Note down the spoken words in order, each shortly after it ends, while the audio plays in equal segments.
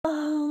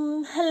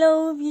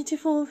Hello,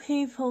 beautiful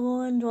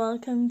people, and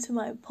welcome to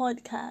my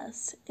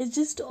podcast. It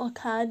just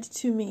occurred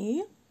to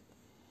me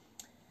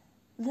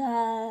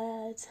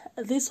that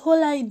this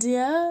whole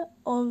idea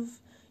of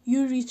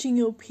you reaching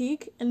your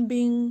peak and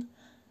being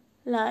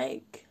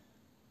like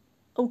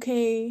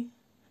okay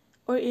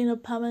or in a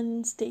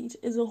permanent state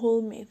is a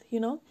whole myth,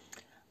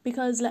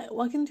 because like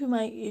walking through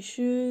my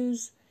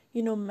issues,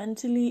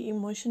 mentally,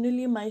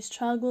 emotionally, my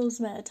struggles,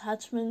 my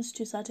attachments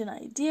to certain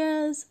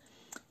ideas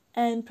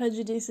and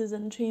prejudices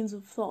and trains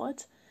of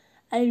thought,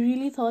 I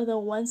really thought that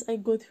once I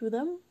go through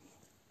them,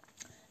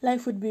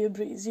 life would be a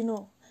breeze,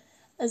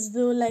 as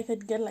though like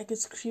I'd get like a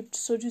script,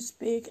 so to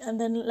speak, and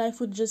then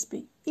life would just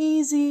be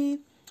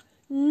easy,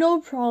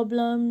 no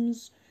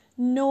problems,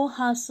 no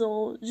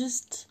hassle,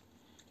 just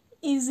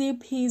easy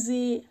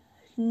peasy,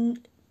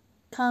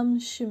 calm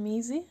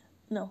shimizi.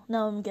 No,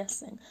 now I'm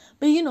guessing.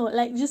 But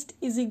like just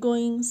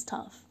easygoing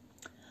stuff.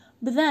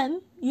 But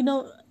then,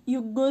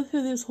 you go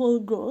through this whole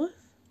growth,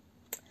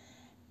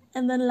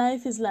 and then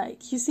life is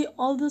like, you see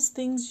all those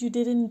things you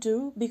didn't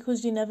do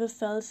because you never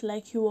felt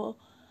like you were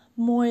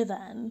more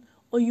than,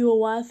 or you were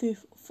worthy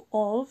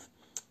of,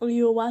 or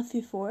you were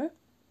worthy for.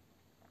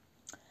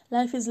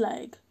 Life is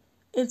like,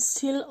 it's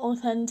still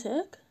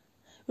authentic.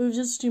 We've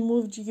just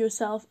removed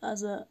yourself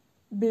as a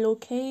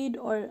blockade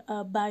or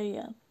a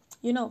barrier,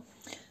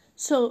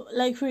 So,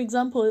 like, for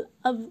example,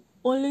 I've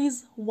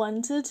always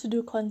wanted to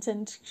do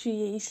content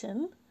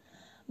creation,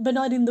 but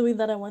not in the way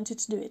that I wanted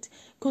to do it.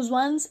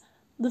 Because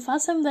the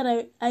first time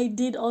that I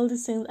did all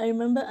these things, I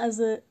remember as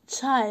a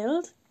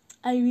child,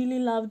 I really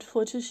loved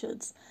photo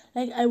shoots.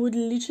 Like, I would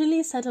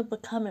literally set up a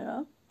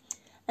camera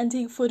and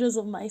take photos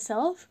of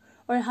myself,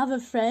 or have a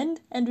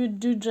friend and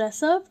we'd do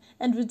dress up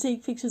and we'd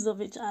take pictures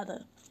of each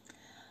other.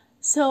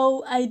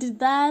 So I did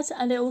that,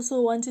 and I also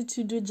wanted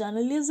to do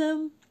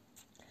journalism.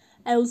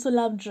 I also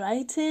loved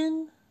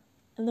writing,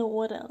 and then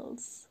what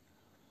else?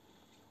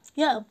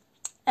 Yeah,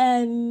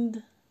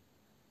 and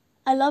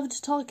I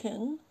loved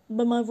talking,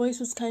 but my voice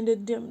was kind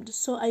of dimmed,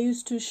 so I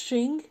used to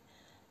shrink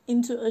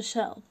into a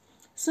shell.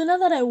 So now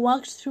that I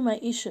walked through my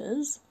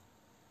issues,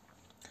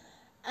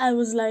 I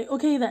was like,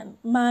 okay then,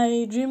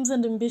 my dreams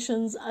and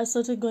ambitions are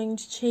sort of going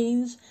to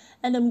change,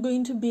 and I'm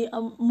going to be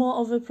more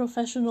of a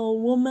professional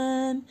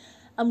woman.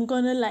 I'm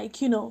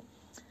gonna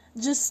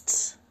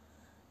just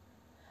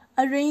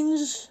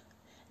arrange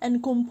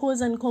and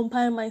compose and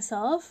compile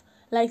myself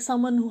like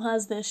someone who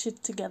has their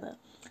shit together.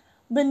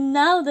 But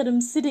now that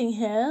I'm sitting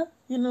here,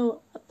 a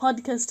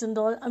podcast and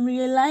all, I'm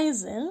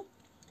realizing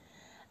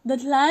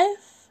that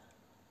life,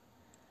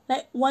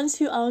 like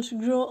once you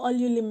outgrow all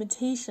your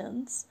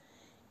limitations,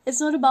 it's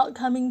not about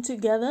coming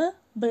together,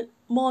 but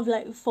more of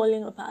like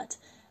falling apart.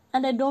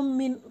 And I don't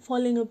mean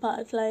falling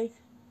apart like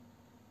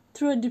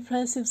through a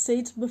depressive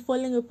state, but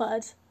falling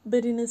apart,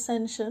 but in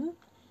ascension,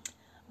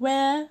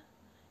 where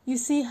you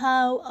see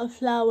how a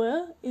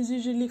flower is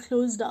usually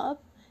closed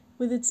up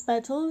with its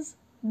petals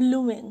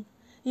blooming,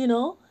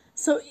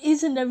 So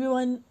each and every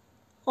one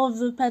of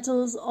the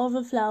petals of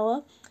a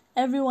flower,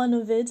 every one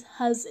of it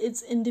has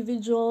its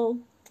individual,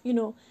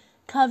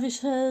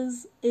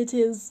 curvatures. It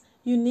is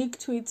unique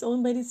to its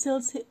own, but it's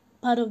still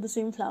part of the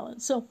same flower.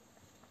 So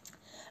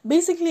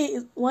basically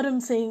what I'm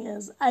saying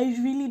is, I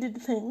really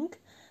did think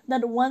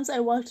that once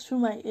I walked through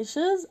my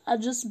issues,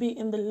 I'd just be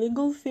in the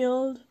legal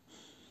field.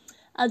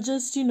 I'd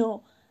just,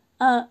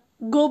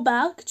 go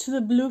back to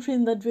the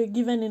blueprint that we're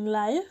given in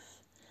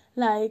life,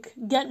 like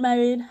get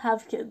married,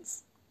 have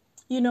kids,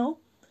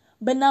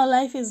 But now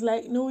life is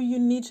like, no, you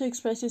need to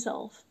express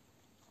yourself,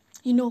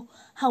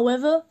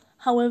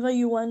 however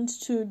you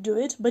want to do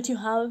it, but you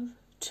have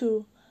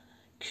to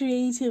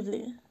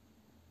creatively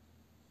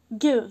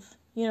give,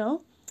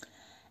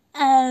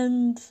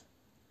 And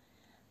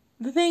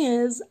the thing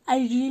is, I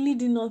really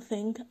did not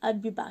think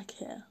I'd be back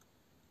here.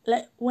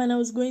 Like, when I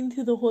was going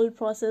through the whole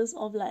process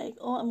of like,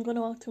 oh, I'm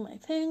gonna walk through my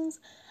things,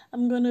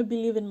 I'm gonna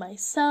believe in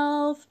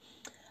myself,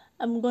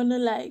 I'm gonna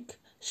like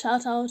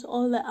shout out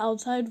all the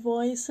outside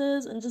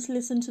voices and just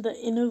listen to the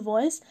inner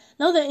voice.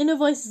 Now the inner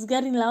voice is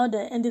getting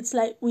louder, and it's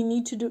like, we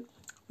need to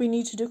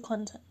do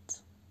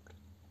content.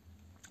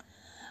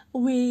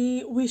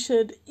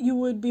 You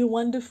would be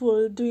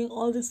wonderful doing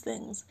all these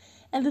things.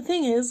 And the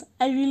thing is,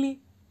 I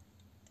really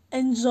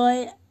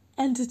enjoy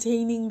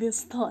entertaining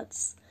these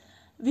thoughts,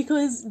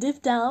 because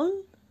deep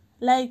down,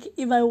 like,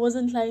 if I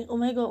wasn't like, oh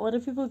my god, what are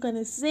people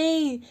gonna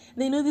say?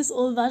 They know this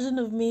old version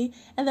of me,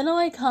 and then now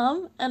I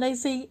come and I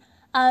say,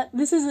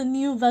 this is a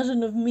new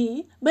version of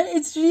me, but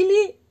it's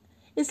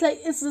like,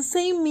 it's the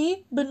same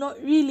me, but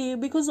not really,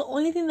 because the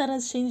only thing that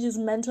has changed is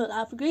mental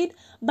upgrade,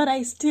 but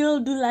I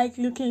still do like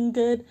looking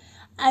good,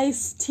 I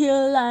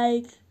still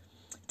like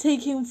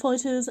taking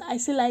photos, I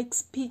still like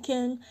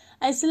speaking,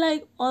 I still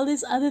like all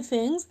these other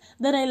things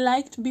that I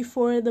liked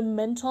before the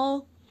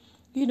mental,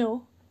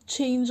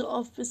 change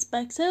of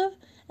perspective.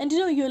 And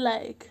you're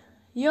like,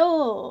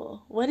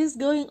 yo, what is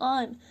going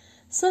on?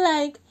 So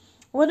like,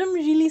 what I'm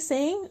really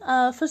saying,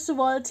 first of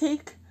all,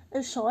 take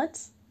a shot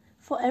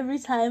for every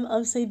time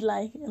I've said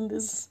like in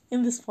this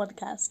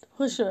podcast,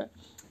 for sure.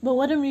 But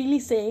what I'm really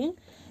saying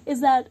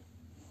is that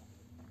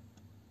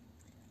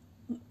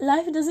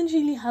life doesn't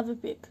really have a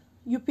peak.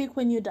 You peak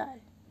when you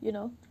die, you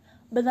know.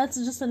 But that's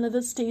just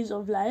another stage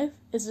of life.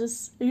 It's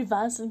just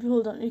reversed and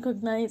people don't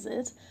recognize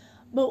it.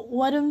 But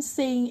what I'm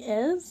saying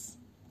is,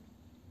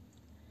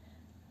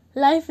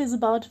 life is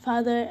about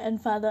father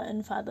and father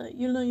and father.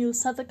 You know, you'll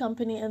start a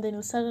company and then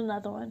you'll start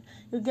another one.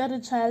 You'll get a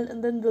child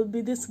and then there'll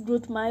be this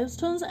growth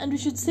milestones. And we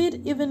should see it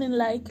even in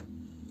like,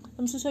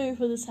 I'm so sorry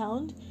for the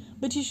sound,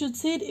 but you should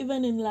see it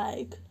even in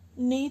like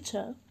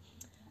nature.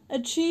 A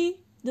tree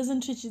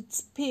doesn't reach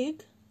its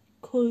peak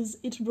because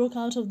it broke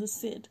out of the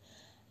seed.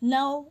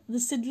 Now the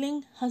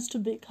seedling has to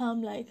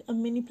become like a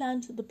mini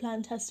plant. The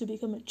plant has to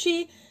become a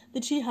tree. The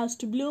tree has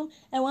to bloom,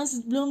 and once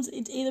it blooms,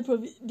 it either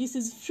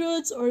produces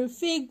fruits or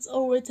figs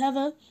or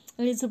whatever,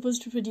 and it's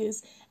supposed to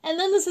produce. And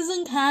then the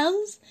season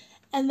comes,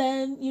 and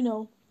then, you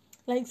know,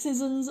 like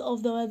seasons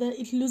of the weather,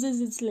 it loses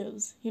its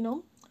leaves. You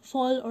know,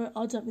 fall or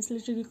autumn is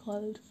literally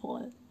called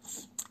fall.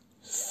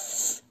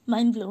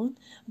 Mind blown.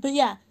 But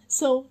yeah,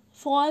 so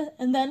fall,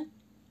 and then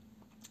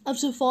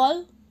after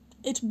fall,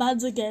 it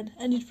buds again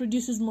and it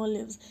produces more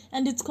leaves,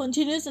 and it's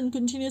continuous and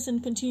continuous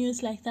and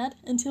continuous like that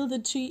until the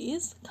tree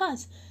is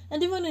cut.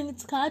 And even when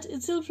it's cut,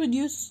 it's still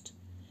produced,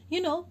 you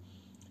know.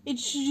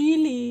 It's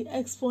really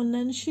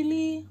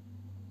exponentially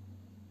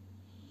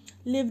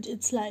lived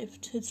its life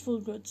to its full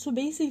growth. So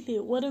basically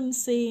what I'm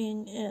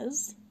saying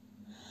is,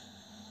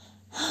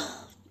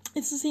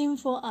 it's the same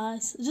for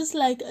us. Just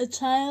like a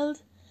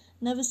child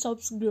never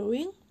stops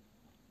growing,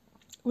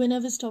 we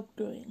never stop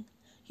growing,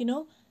 you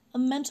know. A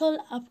mental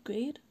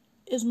upgrade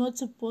is not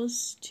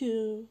supposed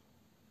to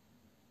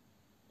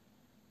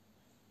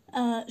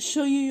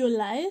show you your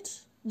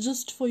light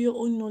just for your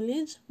own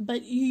knowledge,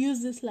 but you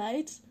use this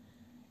light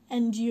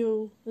and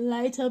you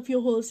light up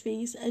your whole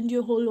space and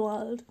your whole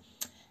world,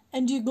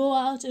 and you go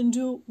out and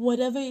do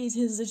whatever it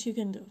is that you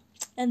can do.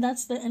 And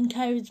that's the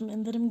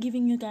encouragement that I'm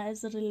giving you guys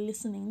that are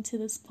listening to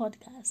this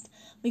podcast,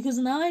 because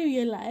now I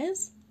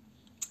realize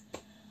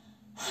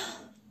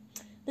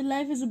that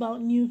life is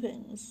about new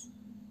things.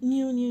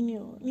 New.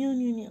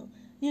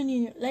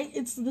 Like,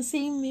 it's the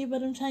same me,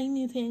 but I'm trying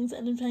new things,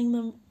 and I'm trying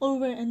them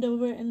over and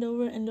over and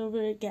over and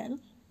over again.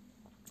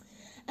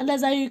 And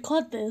as I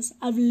record this,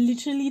 I've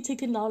literally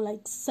taken down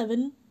like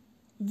 7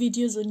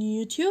 videos on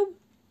YouTube.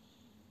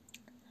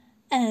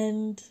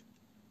 And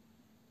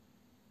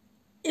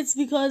it's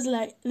because,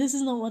 like, this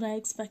is not what I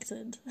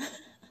expected.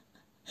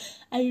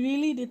 I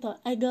really did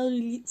thought, I girl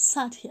really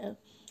sat here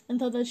and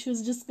thought that she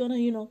was just gonna,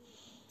 you know,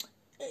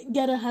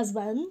 get a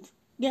husband,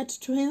 get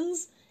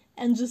twins,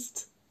 and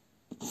just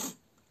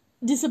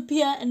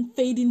disappear and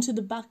fade into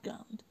the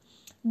background.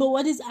 But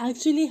what is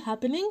actually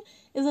happening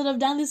is that I've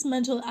done this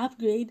mental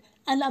upgrade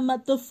and I'm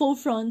at the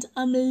forefront.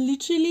 I'm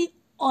literally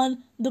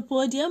on the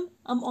podium.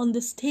 I'm on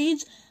the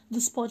stage.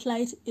 The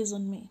spotlight is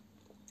on me.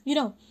 You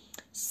know,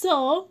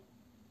 so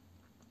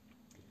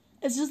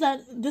it's just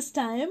that this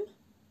time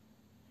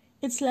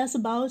it's less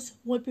about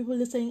what people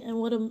are saying and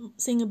what I'm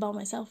saying about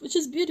myself, which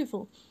is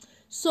beautiful.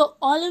 So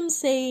all I'm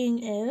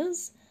saying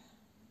is,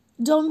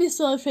 don't be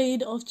so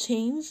afraid of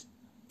change.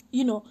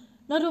 You know,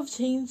 not of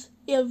change,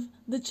 if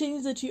the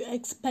change that you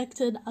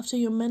expected after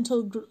your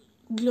mental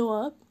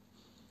glow up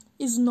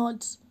is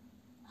not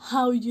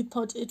how you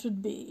thought it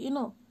would be, you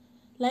know.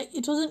 Like,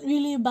 it wasn't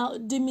really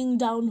about dimming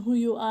down who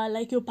you are,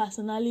 like your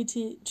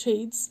personality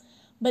traits,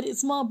 but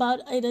it's more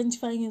about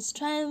identifying your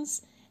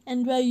strengths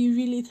and where you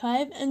really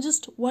thrive and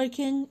just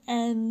working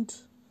and,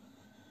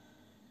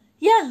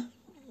 yeah,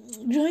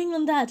 growing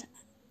on that.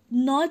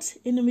 Not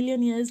in a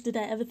million years did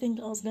I ever think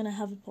I was going to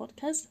have a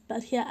podcast,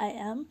 but here I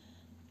am.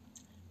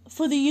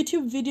 For the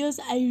YouTube videos,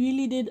 I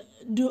really did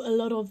do a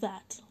lot of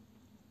that.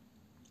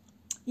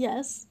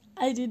 Yes,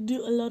 I did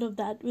do a lot of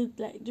that with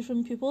like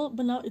different people,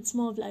 but now it's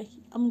more of like,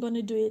 I'm going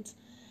to do it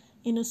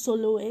in a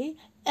solo way,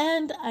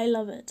 and I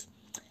love it.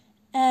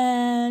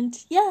 And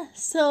yeah,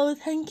 so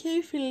thank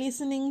you for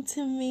listening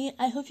to me.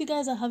 I hope you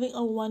guys are having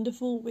a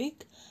wonderful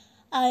week.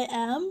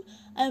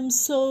 I'm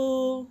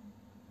so,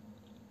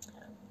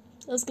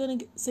 I was going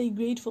to say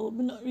grateful,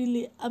 but not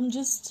really. I'm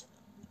just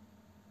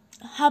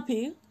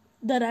happy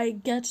that I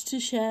get to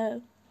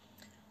share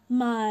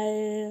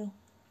my,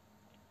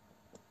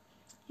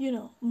 you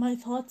know, my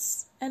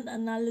thoughts and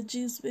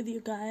analogies with you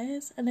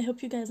guys, and I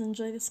hope you guys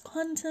enjoy this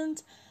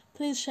content.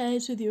 Please share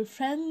it with your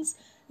friends.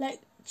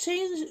 Like,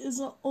 change is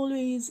not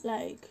always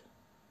like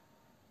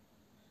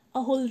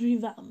a whole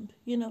revamp,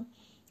 you know,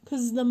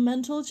 because the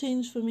mental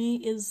change for me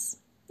is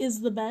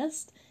the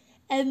best.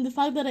 And the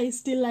fact that I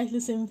still like the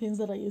same things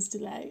that I used to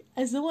like.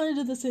 I still want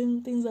to do the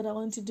same things that I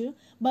want to do,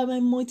 but my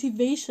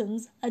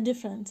motivations are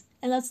different.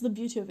 And that's the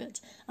beauty of it.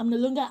 I'm no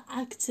longer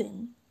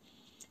acting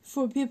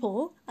for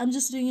people. I'm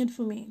just doing it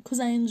for me because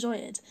I enjoy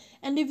it.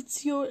 And if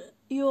it's your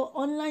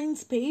online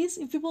space,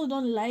 if people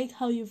don't like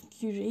how you've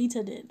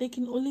curated it, they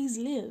can always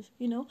leave,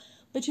 you know.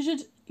 But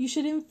you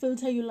shouldn't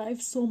filter your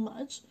life so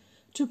much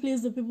to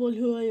please the people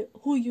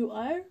who you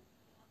are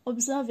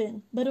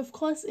observing. But of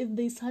course, if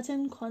there's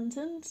certain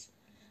content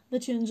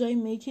that you enjoy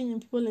making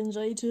and people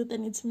enjoy it too,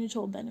 then it's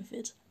mutual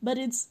benefit. But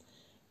it's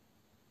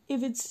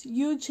if it's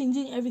you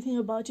changing everything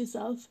about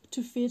yourself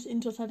to fit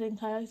into a certain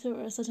character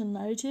or a certain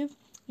narrative,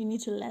 you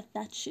need to let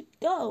that shit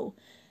go.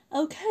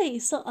 Okay,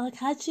 so I'll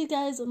catch you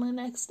guys on my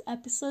next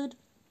episode.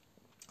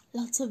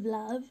 Lots of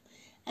love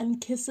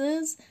and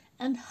kisses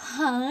and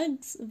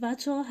hugs,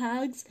 virtual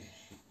hugs.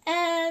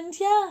 And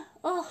yeah,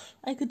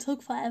 I could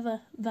talk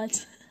forever,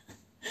 but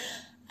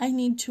I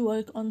need to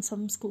work on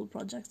some school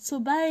projects. So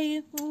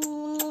bye.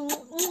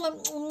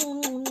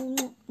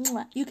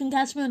 You can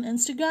catch me on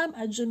Instagram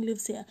at June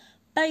Lives Here.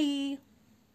 Bye.